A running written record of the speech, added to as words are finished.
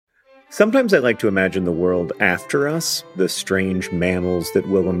Sometimes I like to imagine the world after us, the strange mammals that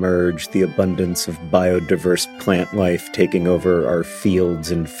will emerge, the abundance of biodiverse plant life taking over our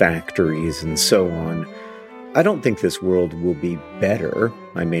fields and factories, and so on. I don't think this world will be better.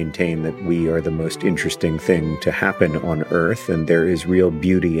 I maintain that we are the most interesting thing to happen on Earth, and there is real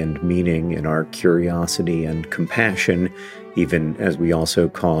beauty and meaning in our curiosity and compassion, even as we also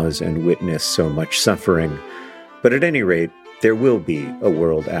cause and witness so much suffering. But at any rate, there will be a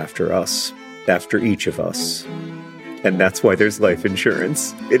world after us, after each of us. And that's why there's life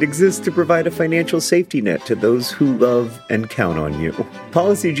insurance. It exists to provide a financial safety net to those who love and count on you.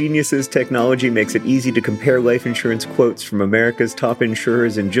 Policy Genius's technology makes it easy to compare life insurance quotes from America's top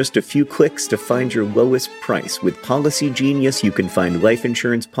insurers in just a few clicks to find your lowest price. With Policy Genius, you can find life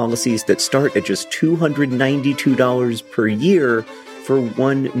insurance policies that start at just $292 per year for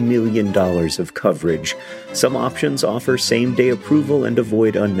 $1 million of coverage. Some options offer same-day approval and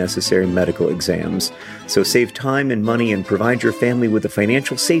avoid unnecessary medical exams. So save time and money and provide your family with a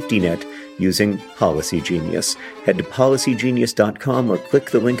financial safety net using Policy Genius. Head to policygenius.com or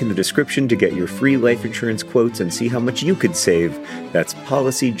click the link in the description to get your free life insurance quotes and see how much you could save. That's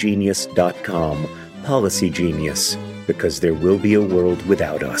policygenius.com. Policy Genius, because there will be a world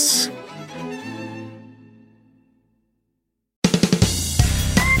without us.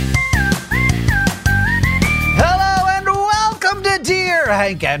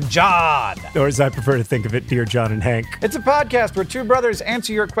 Hank and John. Or as I prefer to think of it, Dear John and Hank. It's a podcast where two brothers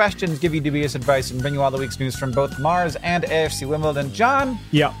answer your questions, give you dubious advice, and bring you all the week's news from both Mars and AFC Wimbledon. John?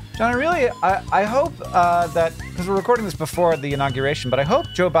 Yeah. John, I hope that, because we're recording this before the inauguration, but I hope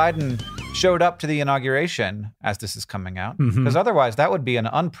Joe Biden showed up to the inauguration as this is coming out, because otherwise that would be an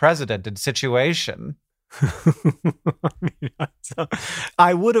unprecedented situation.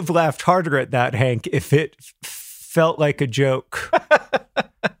 I would have laughed harder at that, Hank, if it felt like a joke.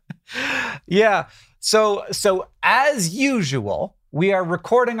 Yeah. So as usual, we are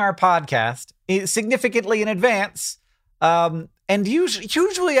recording our podcast significantly in advance. And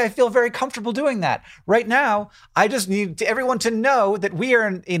usually I feel very comfortable doing that. Right now, I just need everyone to know that we are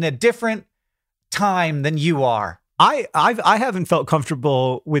in a different time than you are. I haven't felt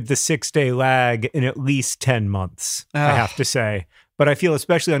comfortable with the 6-day lag in at least 10 months, I have to say. But I feel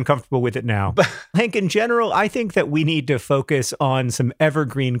especially uncomfortable with it now. Hank, in general, I think that we need to focus on some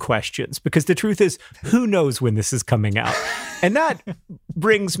evergreen questions, because the truth is, who knows when this is coming out? And that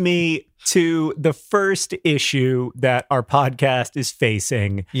brings me to the first issue that our podcast is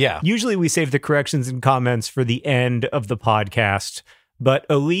facing. Yeah. Usually we save the corrections and comments for the end of the podcast, but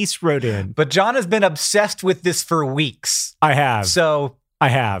Elise wrote in. But John has been obsessed with this for weeks. I have. So I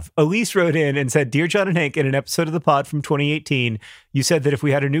have. Elise wrote in and said, Dear John and Hank, in an episode of the pod from 2018, you said that if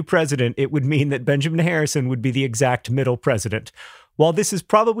we had a new president, it would mean that Benjamin Harrison would be the exact middle president. While this is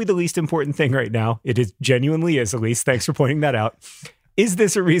probably the least important thing right now, it genuinely is, Elise. Thanks for pointing that out. Is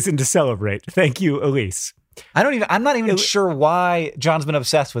this a reason to celebrate? Thank you, Elise. I'm not even sure why John's been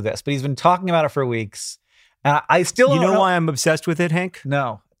obsessed with this, but he's been talking about it for weeks. And I still don't know why I'm obsessed with it, Hank?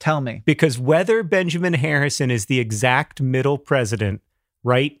 No, tell me. Because whether Benjamin Harrison is the exact middle president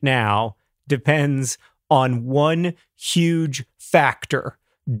right now depends on one huge factor.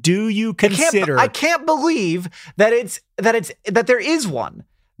 Do you consider? I can't believe that there is one.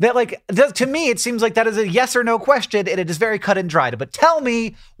 That to me, it seems like that is a yes or no question, and it is very cut and dried. But tell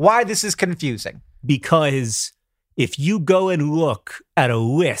me why this is confusing. Because if you go and look at a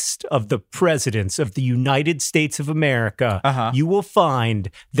list of the presidents of the United States of America, you will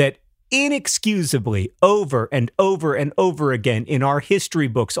find that inexcusably, over and over and over again in our history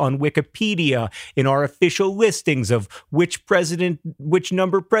books, on Wikipedia, in our official listings of which president, which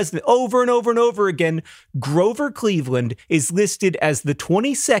number president, over and over and over again, Grover Cleveland is listed as the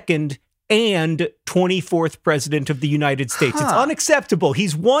 22nd and 24th president of the United States. It's unacceptable.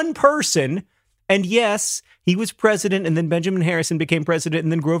 He's one person. And yes, he was president, and then Benjamin Harrison became president,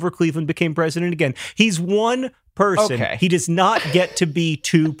 and then Grover Cleveland became president again. He's one person. Okay. He does not get to be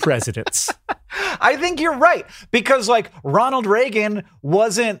two presidents. I think you're right, because Ronald Reagan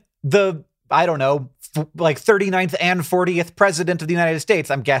wasn't the, 39th and 40th president of the United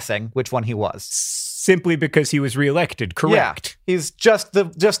States, I'm guessing which one he was. Simply because he was reelected, correct? Yeah, he's just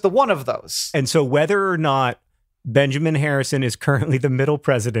the one of those. And so whether or not Benjamin Harrison is currently the middle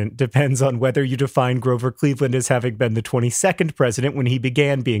president depends on whether you define Grover Cleveland as having been the 22nd president when he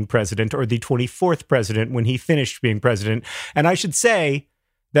began being president, or the 24th president when he finished being president. And I should say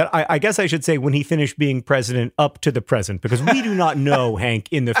That I guess I should say when he finished being president up to the present, because we do not know, Hank,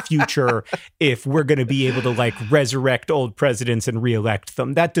 in the future if we're going to be able to like resurrect old presidents and reelect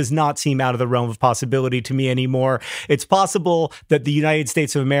them. That does not seem out of the realm of possibility to me anymore. It's possible that the United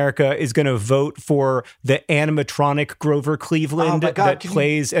States of America is going to vote for the animatronic Grover Cleveland that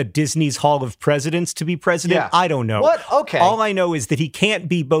plays at Disney's Hall of Presidents to be president. Yeah. I don't know. What? Okay. All I know is that he can't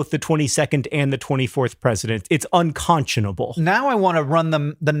be both the 22nd and the 24th president. It's unconscionable. Now I want to run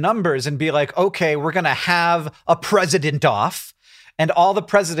the numbers and be like, okay, we're going to have a president off and all the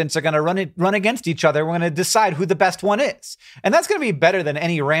presidents are going to run against each other. We're going to decide who the best one is. And that's going to be better than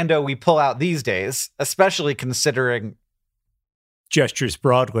any rando we pull out these days, especially gestures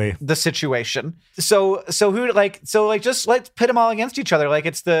broadly the situation. So just let's pit them all against each other. Like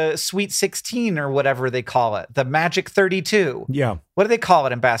it's the Sweet 16 or whatever they call it, the Magic 32. Yeah. What do they call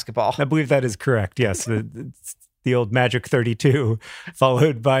it in basketball? I believe that is correct. Yes. The old Magic 32,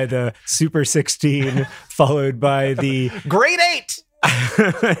 followed by the Super 16, followed by the Great 8.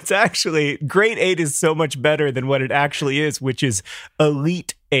 It's actually Great 8 is so much better than what it actually is, which is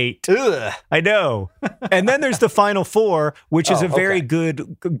Elite 8. Ugh. I know. And then there's the Final Four, which is a very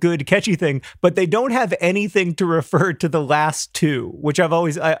good catchy thing, but they don't have anything to refer to the last two, which I've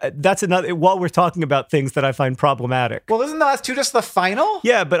always that's another, while we're talking about things that I find problematic. Well, isn't the last two just the final?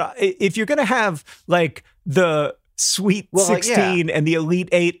 Yeah, but if you're going to have like the Sweet 16 and the Elite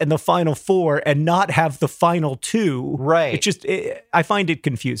 8 and the Final Four and not have the Final 2. Right. I find it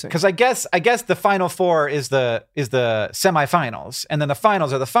confusing. Because I guess the Final Four is the semifinals, and then the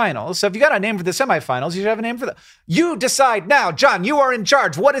finals are the finals. So if you got a name for the semifinals, you should have a name for you decide now. John, you are in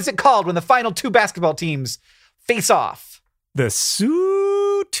charge. What is it called when the final two basketball teams face off? The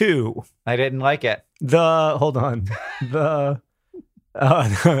Soo 2. I didn't like it. Hold on. The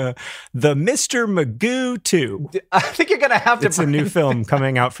Mr. Magoo 2. I think you're going to have to. It's a new film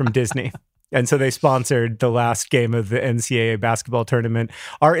coming out from Disney. And so they sponsored the last game of the NCAA basketball tournament.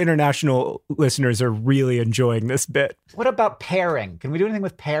 Our international listeners are really enjoying this bit. What about pairing? Can we do anything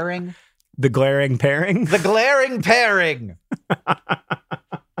with pairing? The glaring pairing? The glaring pairing.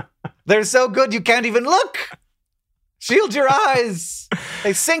 They're so good you can't even look. Shield your eyes.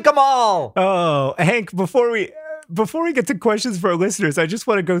 They sink them all. Oh, Hank, before we get to questions for our listeners, I just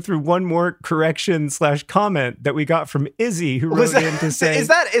want to go through one more correction/comment that we got from Izzy, who wrote in to say, "Is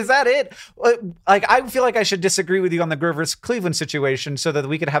that it?" Like, I feel like I should disagree with you on the Grover Cleveland situation so that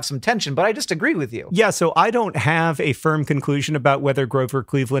we could have some tension, but I just agree with you. Yeah, so I don't have a firm conclusion about whether Grover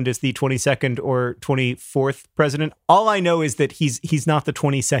Cleveland is the 22nd or 24th president. All I know is that he's not the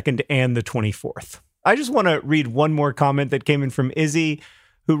 22nd and the 24th. I just want to read one more comment that came in from Izzy,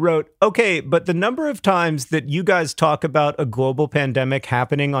 who wrote, okay, but the number of times that you guys talk about a global pandemic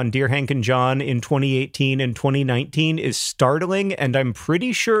happening on Dear Hank and John in 2018 and 2019 is startling, and I'm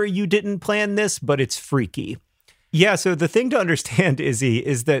pretty sure you didn't plan this, but it's freaky. Yeah, so the thing to understand, Izzy,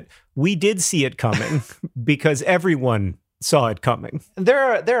 is that we did see it coming because everyone saw it coming.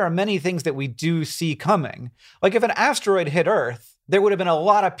 There are many things that we do see coming. Like if an asteroid hit Earth, there would have been a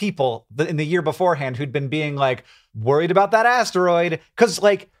lot of people in the year beforehand who'd been being like worried about that asteroid. Cause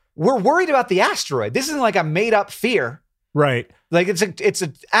like we're worried about the asteroid. This isn't like a made up fear. Right. Like it's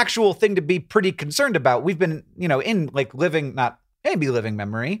an actual thing to be pretty concerned about. We've been, in like living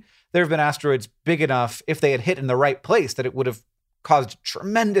memory. There have been asteroids big enough if they had hit in the right place that it would have caused a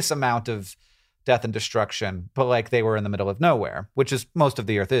tremendous amount of death and destruction. But like they were in the middle of nowhere, which is most of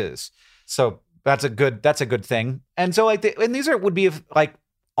the Earth is. So that's a good thing. And so these would be like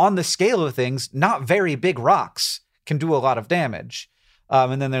on the scale of things, not very big rocks can do a lot of damage.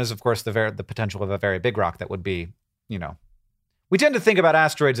 And then there's of course the potential of a very big rock that would be, we tend to think about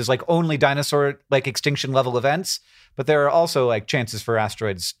asteroids as like only dinosaur like extinction level events, but there are also like chances for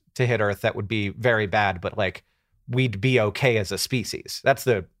asteroids to hit Earth that would be very bad, but like we'd be okay as a species. That's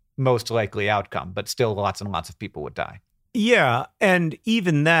the most likely outcome, but still lots and lots of people would die. Yeah, and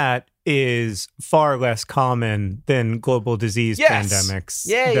even that is far less common than global disease pandemics.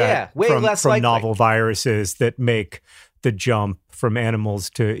 Way less from likely. Novel viruses that make the jump from animals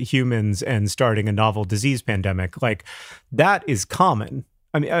to humans and starting a novel disease pandemic. Like that is common.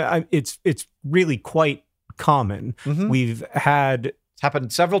 I mean, it's really quite common. Mm-hmm. It's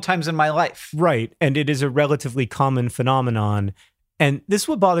happened several times in my life. Right, and it is a relatively common phenomenon. And this is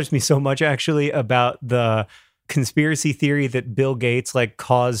what bothers me so much, actually, about the conspiracy theory that Bill Gates like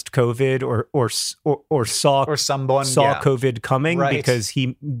caused COVID or saw COVID coming, right, because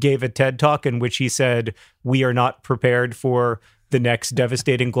he gave a TED talk in which he said we are not prepared for the next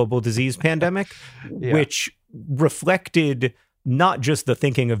devastating global disease pandemic, which reflected not just the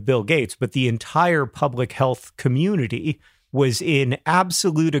thinking of Bill Gates, but the entire public health community was in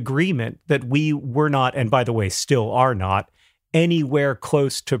absolute agreement that we were not, and by the way, still are not, anywhere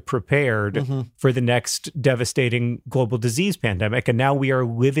close to prepared for the next devastating global disease pandemic. And now we are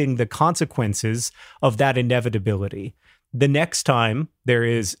living the consequences of that inevitability. The next time there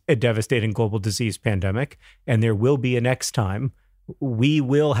is a devastating global disease pandemic, and there will be a next time, we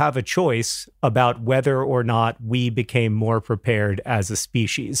will have a choice about whether or not we became more prepared as a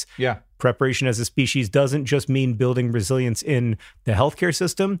species. Yeah. Preparation as a species doesn't just mean building resilience in the healthcare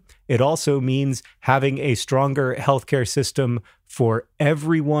system. It also means having a stronger healthcare system for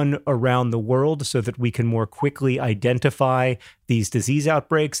everyone around the world so that we can more quickly identify these disease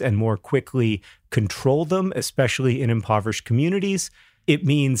outbreaks and more quickly control them, especially in impoverished communities. It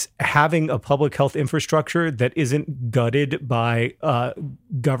means having a public health infrastructure that isn't gutted by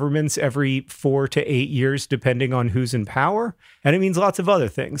governments every 4 to 8 years, depending on who's in power. And it means lots of other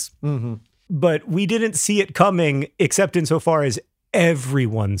things. But we didn't see it coming, except insofar as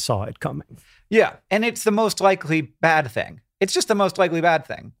everyone saw it coming. Yeah. And it's the most likely bad thing. It's just the most likely bad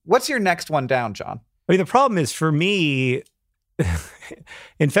thing. What's your next one down, John? I mean, the problem is for me,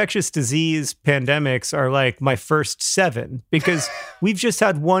 infectious disease pandemics are like my first 7 because we've just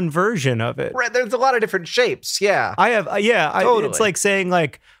had one version of it. Right, there's a lot of different shapes. Yeah, totally. It's like saying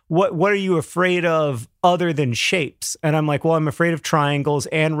like, what are you afraid of other than shapes? And I'm like, well, I'm afraid of triangles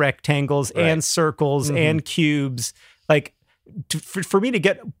and rectangles and circles and cubes. Like for me to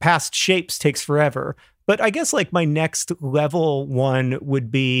get past shapes takes forever. But I guess like my next level one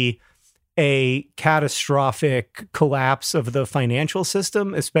would be a catastrophic collapse of the financial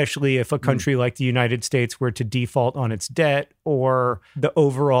system, especially if a country like the United States were to default on its debt, or the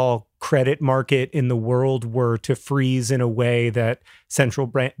overall credit market in the world were to freeze in a way that central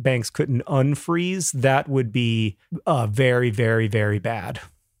banks couldn't unfreeze. That would be very, very, very bad.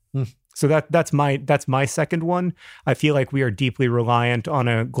 So that's my second one. I feel like we are deeply reliant on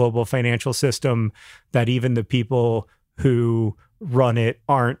a global financial system that even the people who run it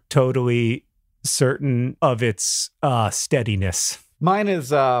aren't totally certain of its steadiness. Mine is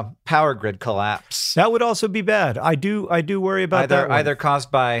power grid collapse. That would also be bad. I do worry about that one. Either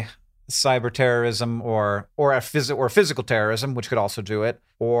caused by cyber terrorism or physical terrorism, which could also do it,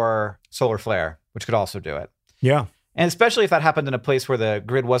 or solar flare, which could also do it. Yeah. And especially if that happened in a place where the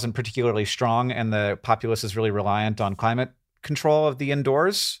grid wasn't particularly strong and the populace is really reliant on climate control of the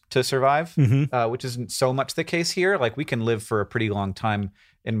indoors to survive, which isn't so much the case here. Like we can live for a pretty long time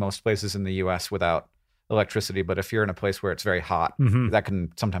in most places in the US without electricity. But if you're in a place where it's very hot, that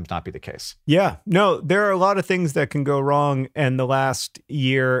can sometimes not be the case. Yeah, no, there are a lot of things that can go wrong. And the last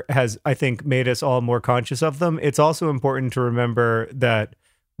year has, I think, made us all more conscious of them. It's also important to remember that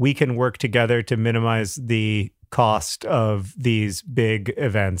we can work together to minimize the cost of these big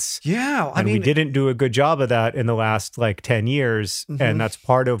events. Yeah. I mean, we didn't do a good job of that in the last like 10 years. And that's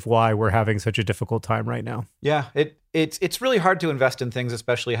part of why we're having such a difficult time right now. Yeah. It's really hard to invest in things,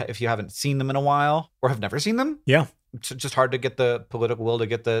 especially if you haven't seen them in a while or have never seen them. Yeah. It's just hard to get the political will to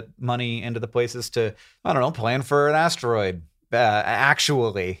get the money into the places to, I don't know, plan for an asteroid.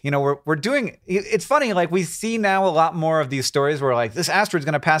 Actually, you know, we're doing, it's funny, like we see now a lot more of these stories where like this asteroid's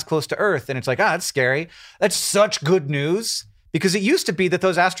going to pass close to Earth. And it's like, that's scary. That's such good news, because it used to be that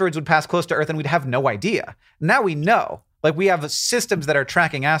those asteroids would pass close to Earth and we'd have no idea. Now we know, like we have systems that are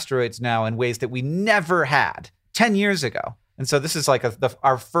tracking asteroids now in ways that we never had 10 years ago. And so this is like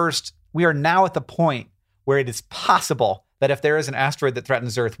we are now at the point where it is possible that if there is an asteroid that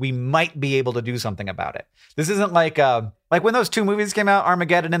threatens Earth, we might be able to do something about it. This isn't like when those 2 movies came out,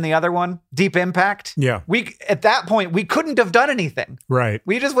 Armageddon and the other one, Deep Impact. Yeah. At that point, we couldn't have done anything. Right.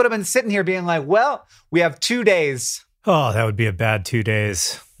 We just would have been sitting here being like, well, we have 2 days. Oh, that would be a bad 2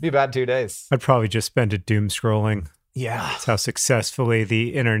 days. Be a bad 2 days. I'd probably just spend it doom scrolling. Yeah. That's how successfully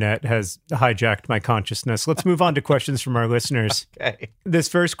the internet has hijacked my consciousness. Let's move on to questions from our listeners. Okay. This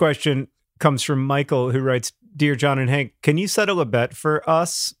first question comes from Michael, who writes, "Dear John and Hank, can you settle a bet for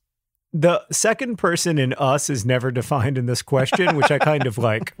us?" The second person in us is never defined in this question, which I kind of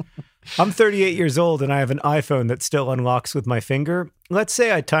like. I'm 38 years old and I have an iPhone that still unlocks with my finger. Let's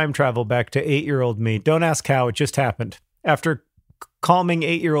say I time travel back to 8-year-old me. Don't ask how, it just happened. After calming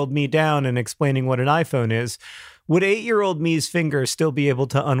 8-year-old me down and explaining what an iPhone is, would 8-year-old me's finger still be able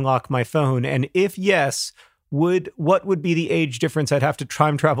to unlock my phone? And if yes, what would be the age difference I'd have to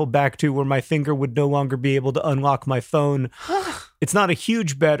time travel back to where my finger would no longer be able to unlock my phone? It's not a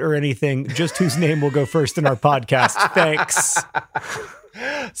huge bet or anything, just whose name will go first in our podcast. Thanks.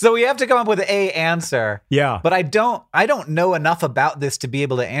 So we have to come up with a answer. Yeah. But I don't know enough about this to be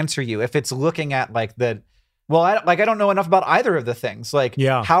able to answer you. If it's looking at like I don't know enough about either of the things. Like,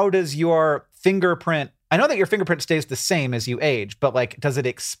 yeah. How does your fingerprint I know that your fingerprint stays the same as you age, but like, does it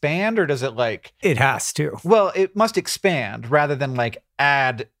expand or does it like... It has to. Well, it must expand rather than like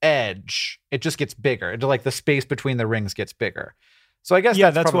add edge. It just gets bigger. Like the space between the rings gets bigger. So I guess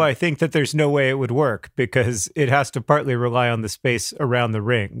that's why I think that there's no way it would work, because it has to partly rely on the space around the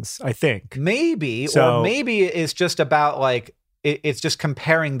rings, I think. Maybe, or maybe it's just about like, it's just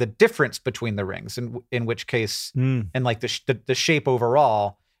comparing the difference between the rings, in which case, and like the shape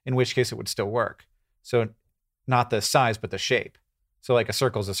overall, in which case it would still work. So not the size, but the shape. So like a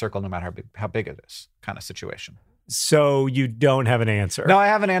circle is a circle no matter how big it is, kind of situation. So you don't have an answer? No, I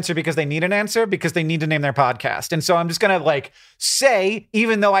have an answer because they need an answer, because they need to name their podcast. And so I'm just going to like say,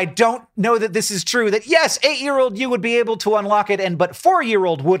 even though I don't know that this is true, that yes, 8-year-old you would be able to unlock it, but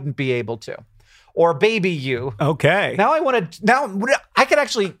 4-year-old wouldn't be able to. Or baby you. Okay. Now I could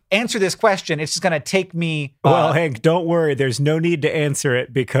actually answer this question. It's just going to take me. Well, Hank, don't worry. There's no need to answer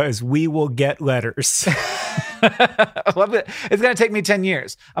it because we will get letters. It's going to take me 10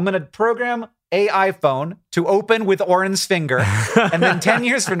 years. I'm going to program a iPhone to open with Oren's finger. And then 10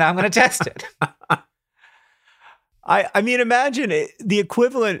 years from now, I'm going to test it. I mean, imagine the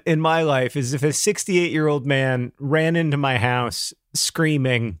equivalent in my life is if a 68-year-old man ran into my house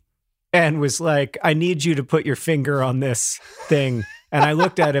screaming and was like, I need you to put your finger on this thing. And I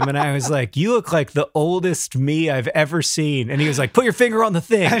looked at him and I was like, you look like the oldest me I've ever seen. And he was like, put your finger on the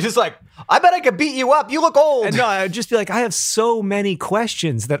thing. And I was just like, I bet I could beat you up. You look old. And no, I would just be like, I have so many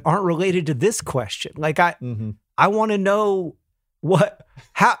questions that aren't related to this question. Like I want to know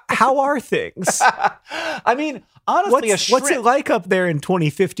how are things? I mean, honestly, what's it like up there in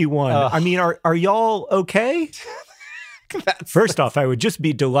 2051? I mean, are y'all okay? First off, I would just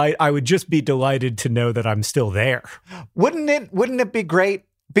be delighted to know that I'm still there. Wouldn't it be great?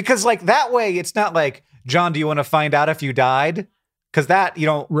 Because like that way, it's not like, John, do you want to find out if you died? Because that, you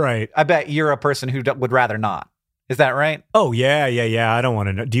don't. Right. I bet you're a person who would rather not. Is that right? Oh, yeah. I don't want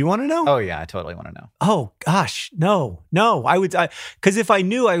to know. Do you want to know? Oh, yeah, I totally want to know. Oh, gosh. No. I would, because if I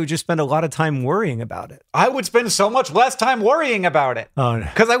knew, I would just spend a lot of time worrying about it. I would spend so much less time worrying about it. Oh, no.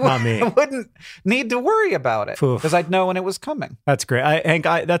 Because I wouldn't need to worry about it. Because I'd know when it was coming. That's great. Hank,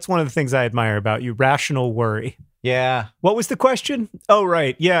 that's one of the things I admire about you. Rational worry. Yeah. What was the question? Oh,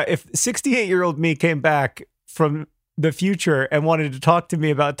 right. Yeah. If 68-year-old me came back from the future and wanted to talk to me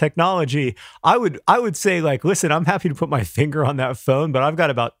about technology, I would say like, listen, I'm happy to put my finger on that phone, but I've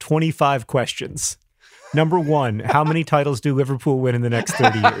got about 25 questions. Number 1, how many titles do Liverpool win in the next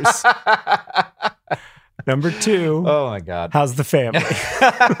 30 years? Number 2, oh my God, how's the family?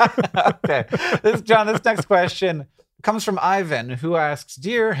 Okay, this next question comes from Ivan, who asks,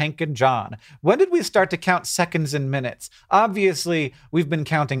 Dear Hank and John, when did we start to count seconds and minutes? Obviously, we've been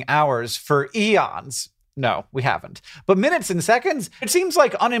counting hours for eons. No, we haven't. But minutes and seconds? It seems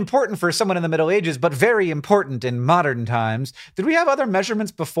like unimportant for someone in the Middle Ages, but very important in modern times. Did we have other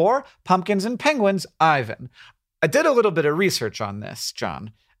measurements before? Pumpkins and penguins, Ivan. I did a little bit of research on this,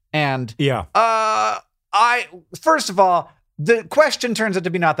 John. And yeah. First of all, the question turns out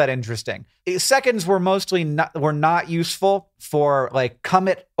to be not that interesting. Seconds were mostly not useful for like come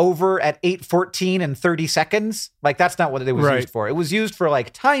it over at 8:14 and 30 seconds. Like that's not what it was used for. It was used for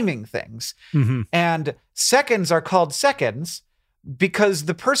like timing things. Mm-hmm. And seconds are called seconds because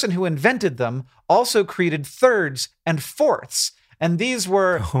the person who invented them also created thirds and fourths. And these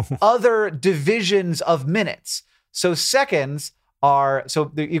were other divisions of minutes. So seconds are,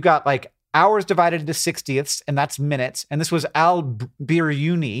 so you've got like hours divided into 60ths, and that's minutes. And this was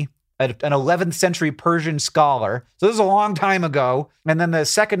Al-Biruni, an 11th century Persian scholar. So this is a long time ago. And then the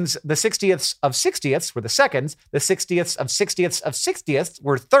seconds, the 60ths of 60ths were the seconds. The 60ths of 60ths of 60ths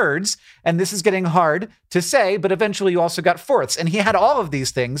were thirds. And this is getting hard to say, but eventually you also got fourths. And he had all of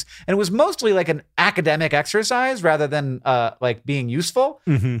these things. And it was mostly like an academic exercise rather than like being useful.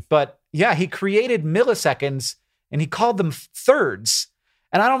 Mm-hmm. But yeah, he created milliseconds and he called them thirds.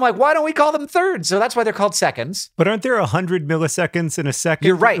 And I'm like, why don't we call them thirds? So that's why they're called seconds. But aren't there 100 milliseconds in a second?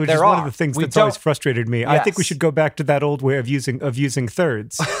 You're right. Which there is are. One of the things that's always frustrated me. Yes. I think we should go back to that old way of using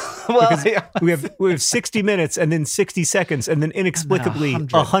thirds. Well, yeah. we have 60 minutes and then 60 seconds and then inexplicably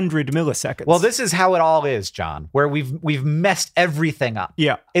 100 milliseconds. Well, this is how it all is, John, where we've messed everything up.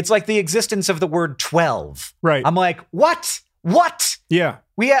 Yeah. It's like the existence of the word 12. Right. I'm like, what? Yeah.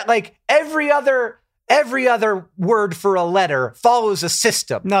 We had like every other word for a letter follows a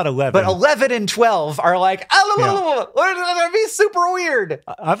system. Not 11. But 11 and 12 are like, that'd be super weird.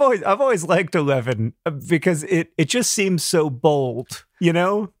 I've always liked 11 because it just seems so bold, you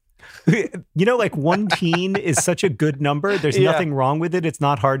know? Like 1 teen is such a good number. There's nothing wrong with it. It's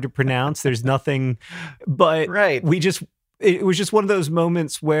not hard to pronounce. There's nothing, but it was just one of those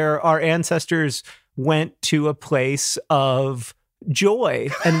moments where our ancestors went to a place of joy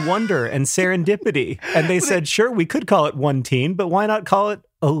and wonder and serendipity. And they said, sure, we could call it 1 teen, but why not call it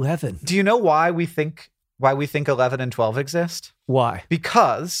 11? Do you know why we think 11 and 12 exist? Why?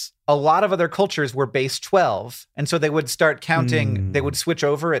 Because a lot of other cultures were base 12. And so they would start counting, they would switch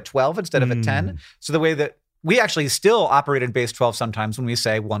over at 12 instead of at 10. So the way that we actually still operate in base 12 sometimes when we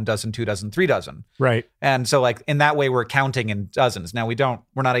say 1 dozen, 2 dozen, 3 dozen. Right. And so like in that way, we're counting in dozens. Now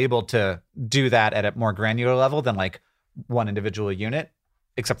we're not able to do that at a more granular level than like one individual unit,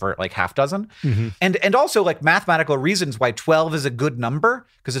 except for like half dozen. And also like mathematical reasons why 12 is a good number,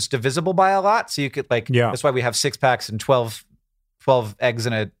 because it's divisible by a lot. So you could like, that's why we have 6-packs and 12 eggs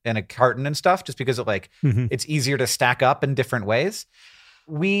in a carton and stuff, just because it's easier to stack up in different ways.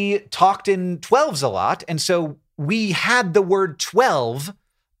 We talked in 12s a lot. And so we had the word 12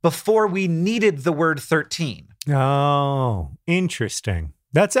 before we needed the word 13. Oh, interesting.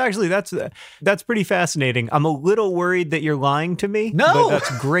 That's pretty fascinating. I'm a little worried that you're lying to me. No, but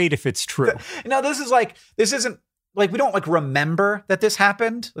that's great if it's true. No, this isn't like, we don't like remember that this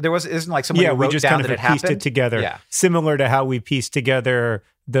happened. Isn't like somebody wrote we just down kind of that it pieced happened. it together. Yeah. Similar to how we pieced together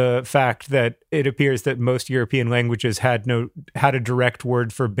the fact that it appears that most European languages had a direct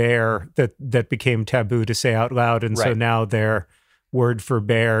word for bear that became taboo to say out loud, and so now their word for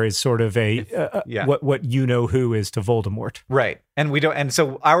bear is sort of what you know who is to Voldemort. Right. And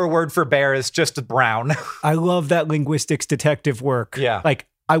so our word for bear is just brown. I love that linguistics detective work. Yeah. Like,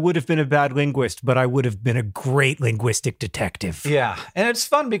 I would have been a bad linguist, but I would have been a great linguistic detective. Yeah. And it's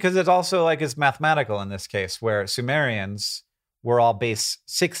fun because it's also like it's mathematical in this case, where Sumerians were all base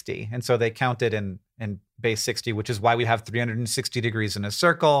 60. And so they counted in base 60, which is why we have 360 degrees in a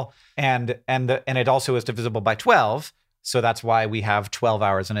circle. And it also is divisible by 12. So that's why we have 12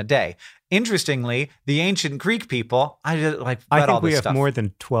 hours in a day. Interestingly, the ancient Greek people, I think we have more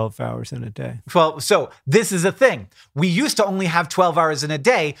than 12 hours in a day. Well, so this is a thing. We used to only have 12 hours in a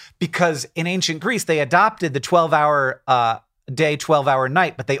day because in ancient Greece, they adopted the 12-hour day, 12-hour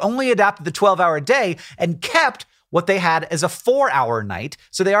night, but they only adopted the 12-hour day and kept what they had as a 4-hour night.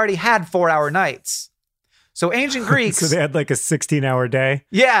 So they already had 4-hour nights. So ancient Greeks... So they had like a 16-hour day?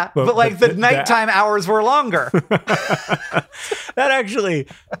 Yeah, but the nighttime hours were longer. That actually,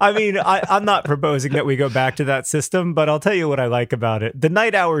 I mean, I'm not proposing that we go back to that system, but I'll tell you what I like about it. The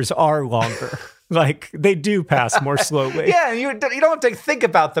night hours are longer. Like, they do pass more slowly. Yeah, you don't have to think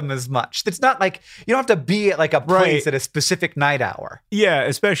about them as much. It's not like you don't have to be at like a place at a specific night hour. Yeah,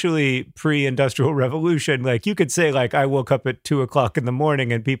 especially pre-industrial revolution. Like, you could say, like, I woke up at 2 o'clock in the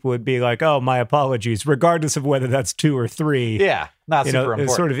morning and people would be like, oh, my apologies, regardless of whether that's 2 or 3. Yeah, not super important.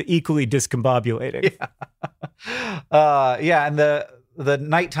 It's sort of equally discombobulating. Yeah, and the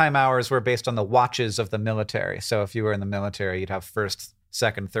nighttime hours were based on the watches of the military. So if you were in the military, you'd have first,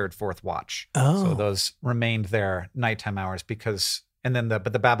 second, third, fourth watch. Oh. So those remained their nighttime hours but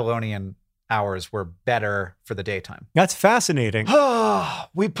the Babylonian hours were better for the daytime. That's fascinating.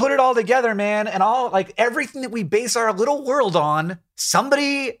 We put it all together, man. And everything that we base our little world on,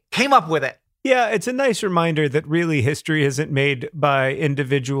 somebody came up with it. Yeah, it's a nice reminder that really history isn't made by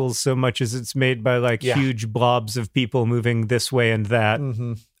individuals so much as it's made by huge blobs of people moving this way and that.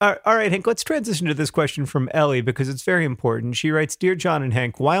 Mm-hmm. All right, Hank, let's transition to this question from Ellie because it's very important. She writes, Dear John and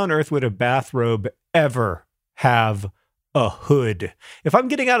Hank, why on earth would a bathrobe ever have a hood? If I'm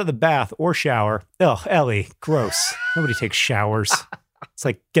getting out of the bath or shower, Ellie, gross. Nobody takes showers. It's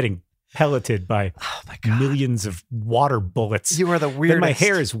like getting pelleted by millions of water bullets. You are the weirdest. Then my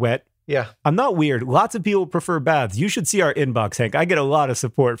hair is wet. Yeah. I'm not weird. Lots of people prefer baths. You should see our inbox, Hank. I get a lot of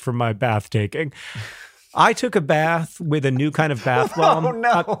support from my bath taking. I took a bath with a new kind of bath bomb. Oh,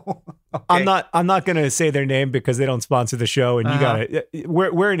 no. Okay. I'm not going to say their name because they don't sponsor the show. And you gotta,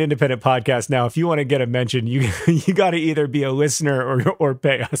 we're an independent podcast now. If you want to get a mention, you got to either be a listener or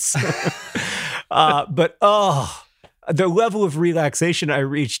pay us. The level of relaxation I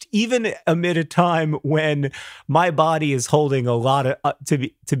reached, even amid a time when my body is holding a lot of,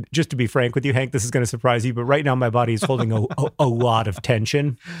 just to be frank with you, Hank, this is going to surprise you, but right now my body is holding a lot of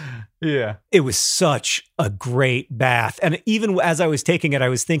tension. Yeah. It was such a great bath. And even as I was taking it, I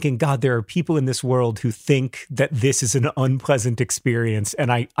was thinking, God, there are people in this world who think that this is an unpleasant experience,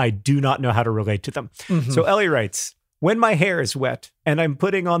 and I do not know how to relate to them. Mm-hmm. So Ellie writes, when my hair is wet and I'm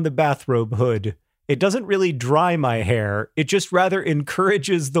putting on the bathrobe hood, it doesn't really dry my hair. It just rather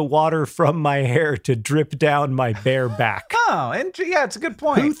encourages the water from my hair to drip down my bare back. Oh, and yeah, it's a good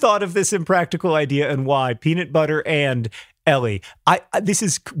point. Who thought of this impractical idea and why? Peanut butter and Ellie, this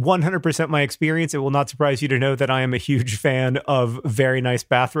is 100% my experience. It will not surprise you to know that I am a huge fan of very nice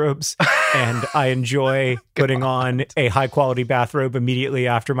bathrobes, and I enjoy putting on a high-quality bathrobe immediately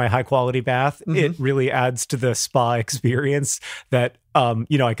after my high-quality bath. Mm-hmm. It really adds to the spa experience that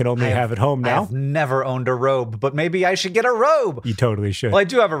I can only have at home now. I've never owned a robe, but maybe I should get a robe. You totally should. Well, I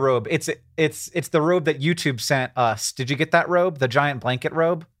do have a robe. It's the robe that YouTube sent us. Did you get that robe? The giant blanket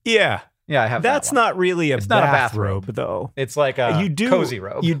robe? Yeah. Yeah, I have That's that one. not really it's not a bathrobe, though. It's like a cozy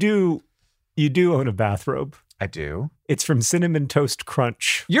robe. You do own a bathrobe. I do. It's from Cinnamon Toast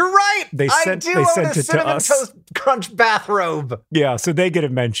Crunch. You're right. They sent it to Cinnamon us. Toast Crunch bathrobe. Yeah, so they get a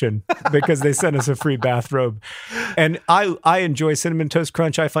mention because they sent us a free bathrobe. And I enjoy Cinnamon Toast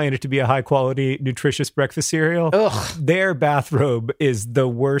Crunch. I find it to be a high quality, nutritious breakfast cereal. Ugh. Their bathrobe is the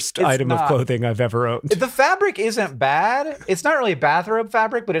worst item of clothing I've ever owned. The fabric isn't bad. It's not really bathrobe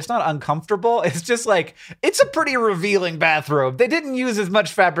fabric, but it's not uncomfortable. It's just like, it's a pretty revealing bathrobe. They didn't use as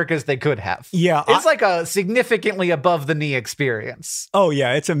much fabric as they could have. Yeah. It's like a significantly above the knee experience. Oh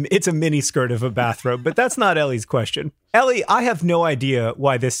yeah, it's a mini skirt of a bathrobe, but that's not Ellie's question. Ellie, I have no idea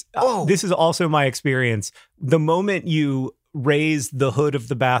why this is also my experience. The moment you raise the hood of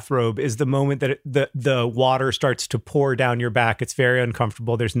the bathrobe is the moment that the water starts to pour down your back. It's very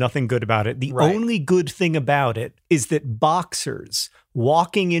uncomfortable. There's nothing good about it. The only good thing about it is that boxers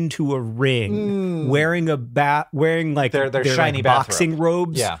walking into a ring wearing like their shiny like boxing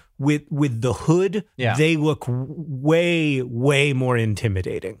robes with the hood, they look way, way more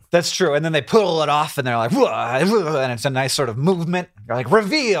intimidating. That's true. And then they pull it off and they're like, and it's a nice sort of movement. You're like,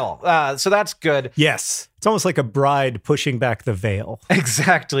 reveal. So that's good. Yes. It's almost like a bride pushing back the veil.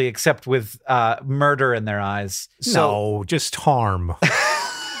 Exactly, except with murder in their eyes. No, just harm.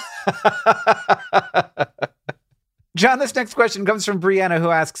 John, this next question comes from Brianna, who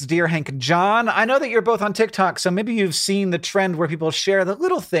asks, Dear Hank and John, I know that you're both on TikTok, so maybe you've seen the trend where people share the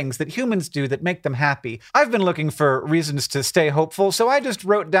little things that humans do that make them happy. I've been looking for reasons to stay hopeful, so I just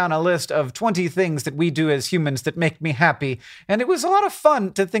wrote down a list of 20 things that we do as humans that make me happy, and it was a lot of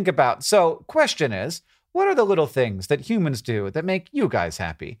fun to think about. So, question is, what are the little things that humans do that make you guys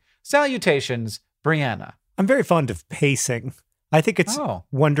happy? Salutations, Brianna. I'm very fond of pacing. I think it's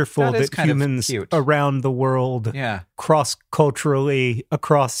wonderful that humans around the world, cross-culturally,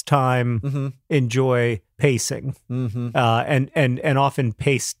 across time, enjoy pacing, and often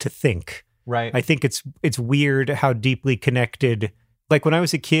pace to think. Right. I think it's weird how deeply connected. Like when I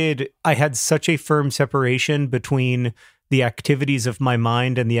was a kid, I had such a firm separation between the activities of my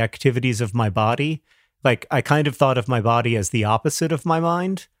mind and the activities of my body. Like I kind of thought of my body as the opposite of my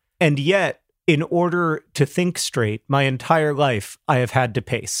mind, and yet, in order to think straight, my entire life, I have had to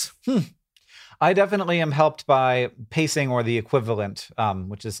pace. I definitely am helped by pacing or the equivalent,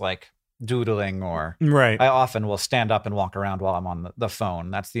 which is like doodling or... Right. I often will stand up and walk around while I'm on the phone.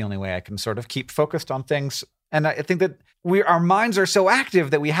 That's the only way I can sort of keep focused on things. And I think that our minds are so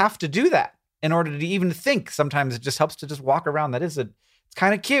active that we have to do that in order to even think. Sometimes it just helps to just walk around. It's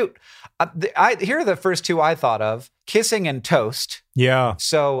kind of cute. Here are the first two I thought of: kissing and toast. Yeah.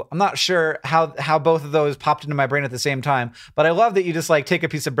 So I'm not sure how both of those popped into my brain at the same time, but I love that you just like take a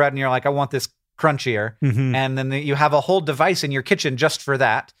piece of bread and you're like, I want this crunchier. And then you have a whole device in your kitchen just for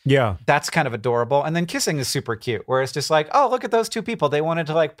that. Yeah. That's kind of adorable. And then kissing is super cute, where it's just like, oh, look at those two people. They wanted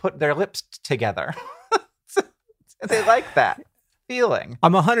to like put their lips together. They like that feeling.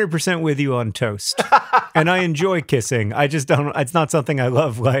 I'm 100% with you on toast, and I enjoy kissing. I just don't. It's not something I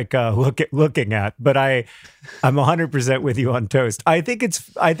love, like looking at. But I'm 100% with you on toast. I think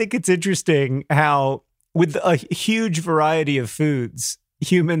it's interesting how with a huge variety of foods,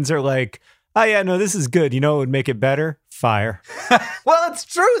 humans are like, oh yeah, no, this is good. You know, it would make it better. Fire. Well, it's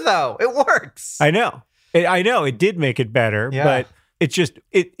true though. It works. I know. It did make it better, but. It's just,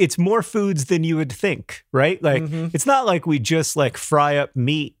 it's more foods than you would think, right? Like, it's not like we just like fry up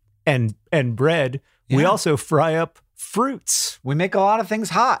meat and bread. Yeah. We also fry up fruits. We make a lot of things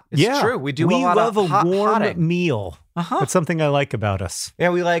hot. It's true. We do a lot of We love a warm hotting. meal. That's something I like about us.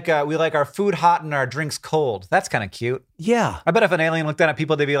 Yeah, we like our food hot and our drinks cold. That's kind of cute. Yeah. I bet if an alien looked at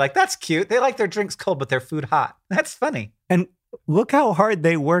people, they'd be like, that's cute. They like their drinks cold, but their food hot. That's funny. And look how hard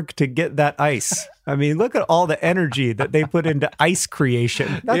they work to get that ice. I mean, look at all the energy that they put into ice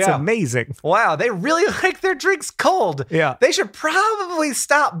creation. That's amazing. Wow, they really like their drinks cold. Yeah. They should probably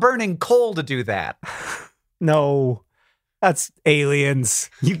stop burning coal to do that. No, that's aliens.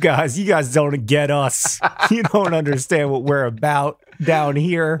 You guys don't get us. You don't understand what we're about down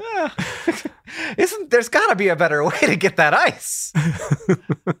here. There's got to be a better way to get that ice.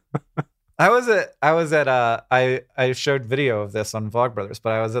 I showed video of this on Vlogbrothers,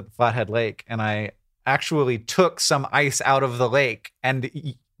 but I was at Flathead Lake and I actually took some ice out of the lake and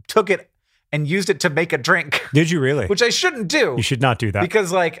took it and used it to make a drink. Did you really? Which I shouldn't do. You should not do that.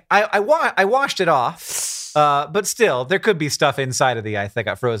 Because like I washed it off, but still there could be stuff inside of the ice that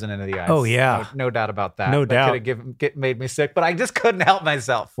got frozen into the ice. Oh yeah, no doubt about that. No doubt. Could have made me sick, but I just couldn't help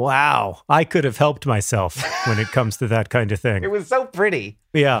myself. Wow, I could have helped myself when it comes to that kind of thing. It was so pretty.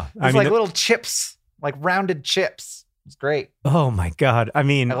 Yeah, it was like little chips, like rounded chips. It's great. Oh my God. I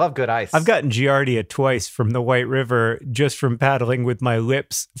mean, I love good ice. I've gotten Giardia twice from the White River just from paddling with my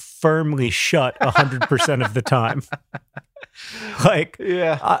lips firmly shut 100% of the time. Like,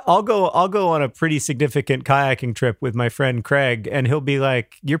 yeah, I'll go on a pretty significant kayaking trip with my friend Craig, and he'll be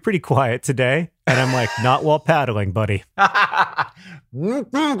like, "You're pretty quiet today," and I'm like, "Not while paddling, buddy." Yeah,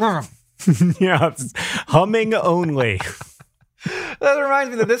 humming only. That reminds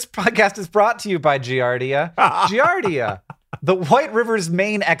me that this podcast is brought to you by Giardia. Giardia, the White River's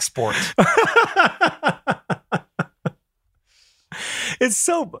main export.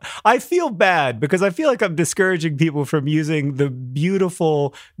 I feel bad because I feel like I'm discouraging people from using the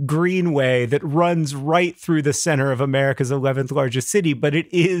beautiful greenway that runs right through the center of America's 11th largest city, but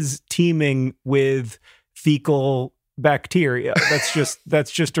it is teeming with fecal bacteria.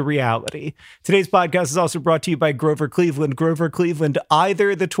 That's just a reality. Today's podcast is also brought to you by Grover Cleveland. Grover Cleveland,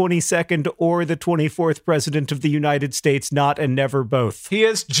 either the 22nd or the 24th president of the United States, not and never both. He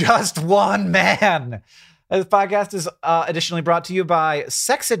is just one man. This podcast is additionally brought to you by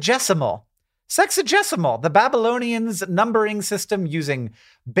Sexagesimal. Sexagesimal, the Babylonians' numbering system using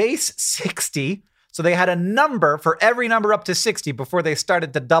base 60. So they had a number for every number up to 60 before they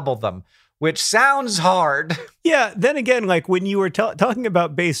started to double them, which sounds hard. Yeah, then again, like when you were talking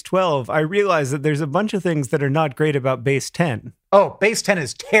about base 12, I realized that there's a bunch of things that are not great about base 10. Oh, base 10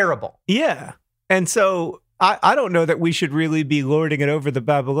 is terrible. Yeah. And so I don't know that we should really be lording it over the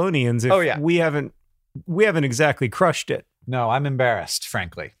Babylonians if we haven't exactly crushed it. No, I'm embarrassed,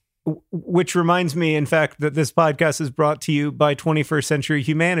 frankly. Which reminds me, in fact, that this podcast is brought to you by 21st Century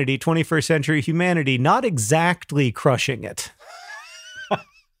Humanity. 21st Century Humanity, not exactly crushing it.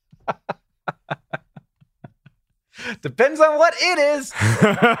 Depends on what it is.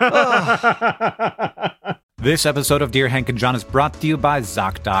 This episode of Dear Hank and John is brought to you by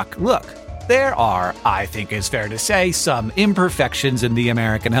ZocDoc. Look, there are, I think it's fair to say, some imperfections in the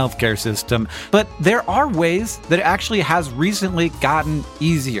American healthcare system, but there are ways that it actually has recently gotten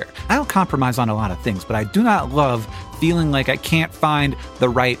easier. I don't compromise on a lot of things, but I do not love feeling like I can't find the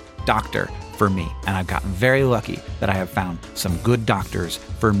right doctor for me. And I've gotten very lucky that I have found some good doctors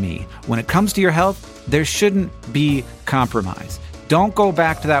for me. When it comes to your health, there shouldn't be compromise. Don't go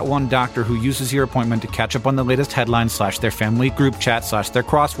back to that one doctor who uses your appointment to catch up on the latest headlines / their family group chat / their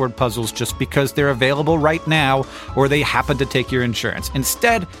crossword puzzles just because they're available right now or they happen to take your insurance.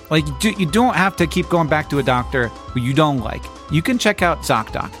 Instead, you don't have to keep going back to a doctor who you don't like. You can check out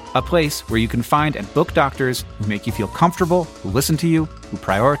ZocDoc, a place where you can find and book doctors who make you feel comfortable, who listen to you, who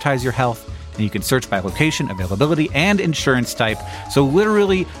prioritize your health, and you can search by location, availability, and insurance type. So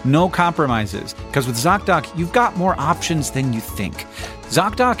literally no compromises, because with ZocDoc, you've got more options than you think.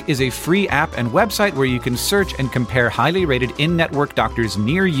 ZocDoc is a free app and website where you can search and compare highly rated in-network doctors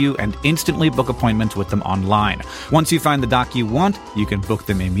near you and instantly book appointments with them online. Once you find the doc you want, you can book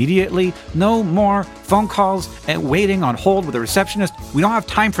them immediately. No more phone calls and waiting on hold with a receptionist. We don't have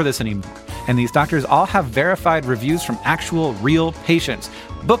time for this anymore. And these doctors all have verified reviews from actual, real patients,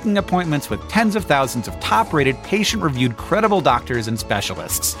 booking appointments with tens of thousands of top-rated, patient-reviewed, credible doctors and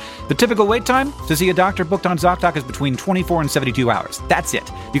specialists. The typical wait time to see a doctor booked on ZocDoc is between 24 and 72 hours. That's it.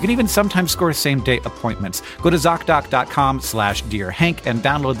 You can even sometimes score same-day appointments. Go to ZocDoc.com/DearHank and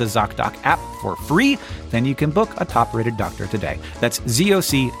download the ZocDoc app for free. Then you can book a top-rated doctor today. That's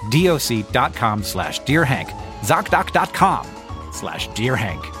ZocDoc.com/DearHank.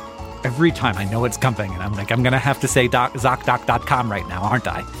 ZocDoc.com/DearHank. Every time I know it's coming, and I'm like, I'm going to have to say ZocDoc.com right now, aren't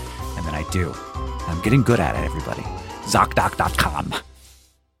I? And then I do. I'm getting good at it, everybody. ZocDoc.com.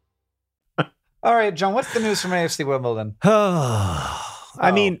 All right, John, what's the news from AFC Wimbledon?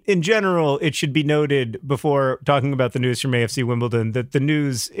 I mean, in general, it should be noted before talking about the news from AFC Wimbledon that the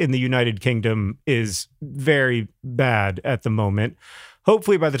news in the United Kingdom is very bad at the moment.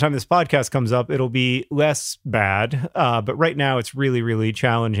 Hopefully, by the time this podcast comes up, it'll be less bad. But right now, it's really, really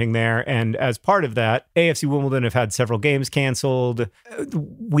challenging there. And as part of that, AFC Wimbledon have had several games canceled.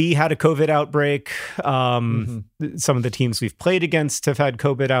 We had a COVID outbreak. Some of the teams we've played against have had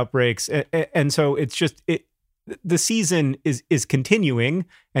COVID outbreaks. And so it's just... the season is continuing,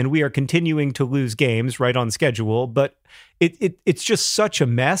 and we are continuing to lose games right on schedule, but it's just such a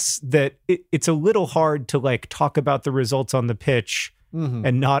mess that it's a little hard to talk about the results on the pitch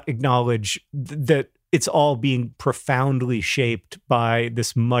and not acknowledge that it's all being profoundly shaped by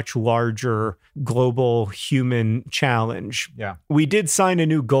this much larger global human challenge. Yeah. We did sign a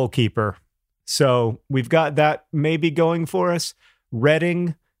new goalkeeper, so we've got that maybe going for us.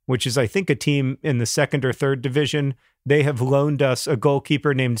 Reading, which is, I think, a team in the 2nd or 3rd division, they have loaned us a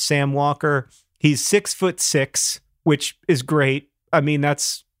goalkeeper named Sam Walker. He's 6'6", which is great. I mean,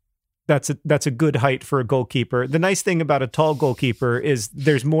 that's a good height for a goalkeeper. The nice thing about a tall goalkeeper is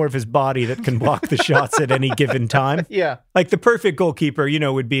there's more of his body that can block the shots at any given time. Yeah. Like the perfect goalkeeper,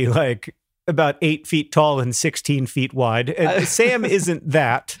 would be like about 8 feet tall and 16 feet wide. And Sam isn't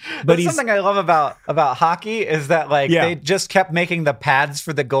that, but he's something I love about hockey is that they just kept making the pads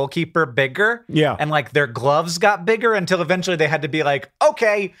for the goalkeeper bigger. Yeah. And their gloves got bigger until eventually they had to be like,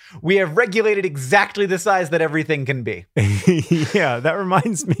 okay, we have regulated exactly the size that everything can be. Yeah. That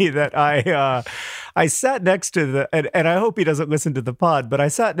reminds me that I sat next to and I hope he doesn't listen to the pod, but I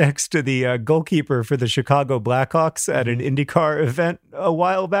sat next to the goalkeeper for the Chicago Blackhawks at an IndyCar event a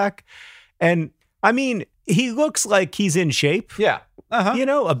while back. And I mean, he looks like he's in shape. Yeah. But he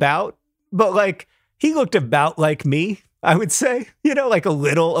looked about like me, I would say, like a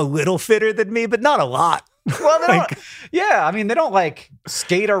little fitter than me, but not a lot. Well, they don't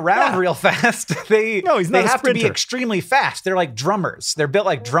skate around real fast. He's not they have to be extremely fast. They're like drummers. They're built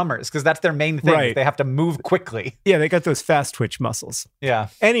like drummers because that's their main thing. Right. They have to move quickly. Yeah, they got those fast twitch muscles. Yeah.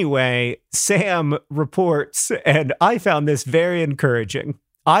 Anyway, Sam reports, and I found this very encouraging.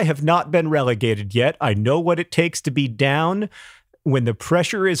 I have not been relegated yet. I know what it takes to be down. When the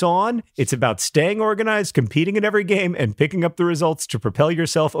pressure is on, it's about staying organized, competing in every game, and picking up the results to propel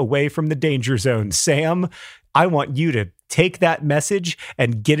yourself away from the danger zone. Sam, I want you to take that message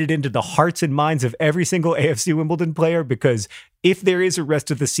and get it into the hearts and minds of every single AFC Wimbledon player, because if there is a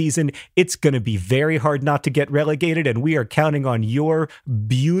rest of the season, it's going to be very hard not to get relegated, and we are counting on your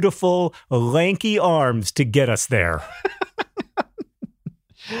beautiful, lanky arms to get us there.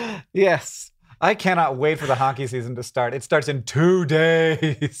 Yes. I cannot wait for the hockey season to start. It starts in 2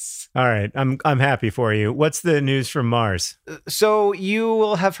 days. All right. I'm happy for you. What's the news from Mars? So you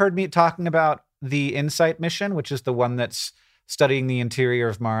will have heard me talking about the InSight mission, which is the one that's studying the interior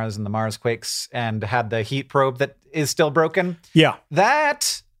of Mars and the Mars quakes and had the heat probe that is still broken. Yeah.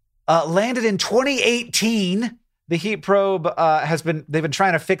 That landed in 2018. The heat probe they've been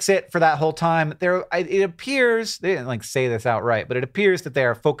trying to fix it for that whole time. It appears, they didn't say this outright, but it appears that they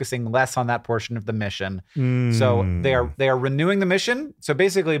are focusing less on that portion of the mission. So they are renewing the mission. So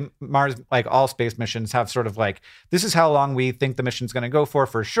basically Mars, like all space missions, have sort of this is how long we think the mission's going to go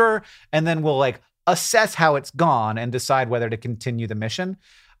for sure. And then we'll assess how it's gone and decide whether to continue the mission.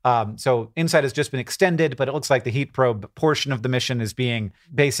 So InSight has just been extended, but it looks like the heat probe portion of the mission is being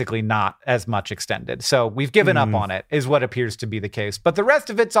basically not as much extended. So we've given up on it, is what appears to be the case. But the rest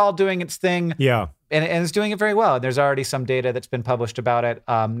of it's all doing its thing. Yeah. And it's doing it very well. There's already some data that's been published about it.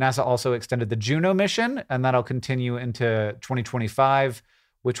 NASA also extended the Juno mission, and that'll continue into 2025,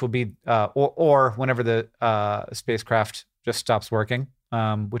 which will be, or whenever the spacecraft just stops working,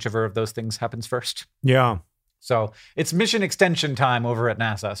 whichever of those things happens first. Yeah. So it's mission extension time over at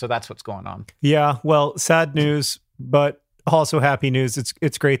NASA. So that's what's going on. Yeah. Well, sad news, but also happy news.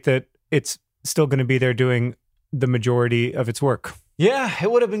 It's great that it's still going to be there doing the majority of its work. Yeah,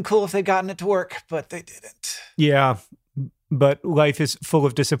 it would have been cool if they'd gotten it to work, but they didn't. Yeah. But life is full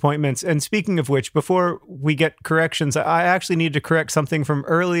of disappointments. And speaking of which, before we get corrections, I actually need to correct something from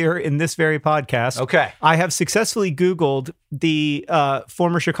earlier in this very podcast. Okay. I have successfully Googled the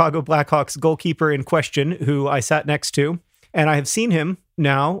former Chicago Blackhawks goalkeeper in question, who I sat next to. And I have seen him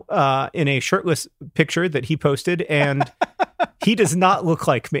now in a shirtless picture that he posted, and he does not look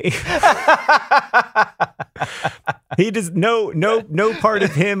like me. He does no part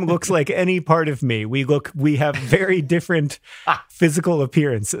of him looks like any part of me. We have very different physical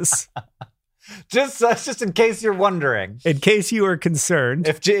appearances. Just in case you're wondering. In case you are concerned.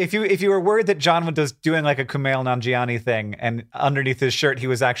 If you were worried that John was doing a Kumail Nanjiani thing and underneath his shirt he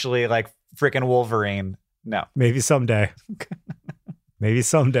was actually freaking Wolverine. No. Maybe someday. Maybe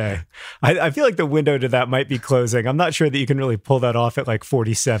someday. I feel like the window to that might be closing. I'm not sure that you can really pull that off at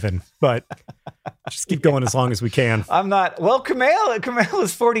 47, but just keep going as long as we can. I'm not. Well, Kumail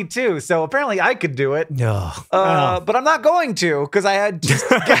is 42, so apparently I could do it. No. But I'm not going to because I'd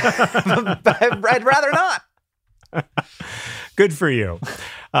rather not. Good for you.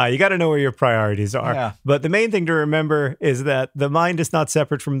 You got to know where your priorities are. Yeah. But the main thing to remember is that the mind is not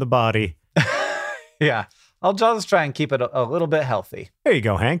separate from the body. Yeah. I'll just try and keep it a little bit healthy. There you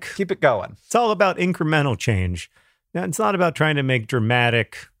go, Hank. Keep it going. It's all about incremental change. Now, it's not about trying to make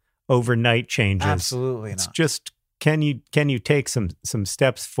dramatic overnight changes. Absolutely not. It's just can you take some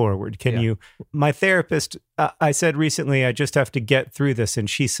steps forward? Can you? My therapist, I said recently, I just have to get through this, and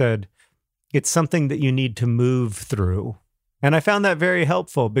she said, it's something that you need to move through. And I found that very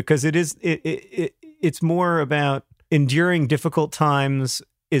helpful because it's more about enduring difficult times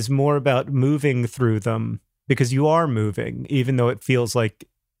is more about moving through them, because you are moving, even though it feels like,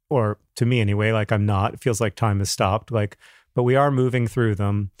 or to me anyway, like I'm not. It feels like time has stopped. But we are moving through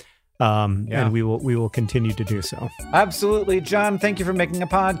them, and we will continue to do so. Absolutely, John. Thank you for making a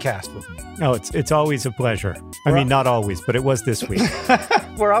podcast with me. No, it's always a pleasure. I mean, not always, but it was this week.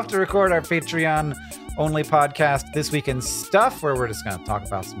 We're off to record our Patreon-only podcast, This Week in Stuff, where we're just going to talk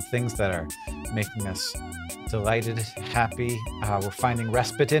about some things that are making us delighted, happy. We're finding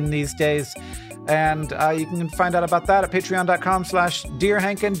respite in these days. And you can find out about that at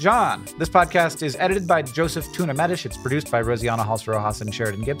patreon.com/DearHankandJohn. This podcast is edited by Joseph Tuna Medish. It's produced by Rosianna Halse-Rojas and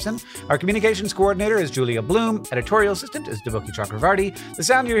Sheridan Gibson. Our communications coordinator is Julia Bloom. Editorial assistant is Devoki Chakravarti. The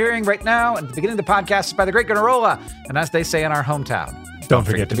sound you're hearing right now and at the beginning of the podcast is by the great Gunnarolla. And as they say in our hometown, don't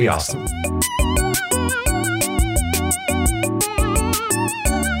forget to be awesome.